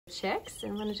Chicks,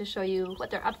 and I wanted to show you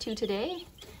what they're up to today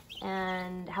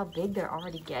and how big they're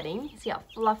already getting. See how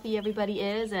fluffy everybody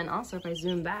is, and also if I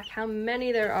zoom back, how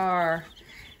many there are.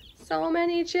 So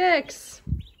many chicks.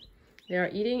 They are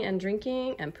eating and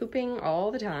drinking and pooping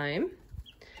all the time,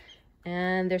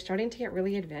 and they're starting to get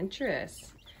really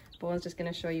adventurous. Bowen's just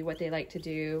going to show you what they like to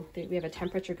do. We have a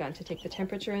temperature gun to take the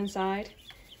temperature inside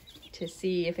to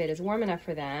see if it is warm enough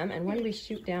for them, and when we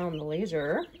shoot down the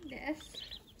laser, Yes.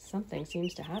 something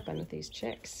seems to happen with these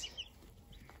chicks.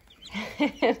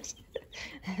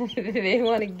 They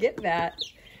want to get that.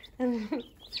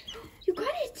 You got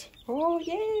it! Oh,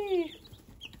 yay!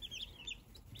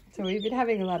 So we've been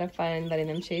having a lot of fun letting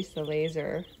them chase the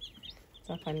laser. It's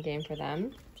a fun game for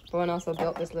them. Bowen also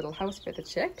built this little house for the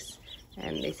chicks,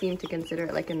 and they seem to consider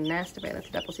it like a nest. If I lift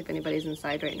it up, we'll see if anybody's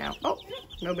inside right now. Oh,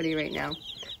 nobody right now.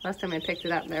 Last time I picked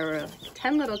it up, there were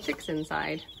 10 little chicks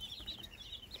inside.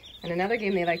 And another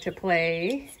game they like to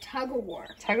play, It's tug of war.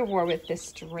 tug of war with this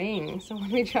string. So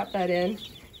when we drop that in,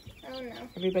 Oh no.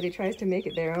 everybody tries to make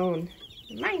it their own.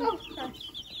 Mine. Oh gosh.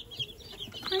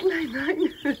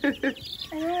 Mine.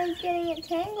 Everyone's getting it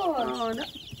tangled. Oh, no.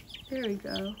 There we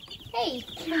go. Hey.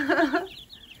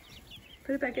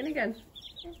 Put it back in again.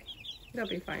 Okay. It'll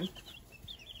be fine.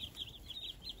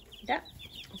 Yeah.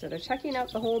 So they're checking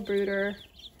out the whole brooder,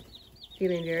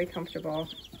 feeling very comfortable,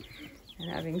 and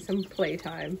having some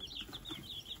playtime.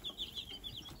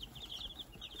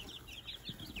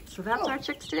 So that's our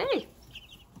chicks today.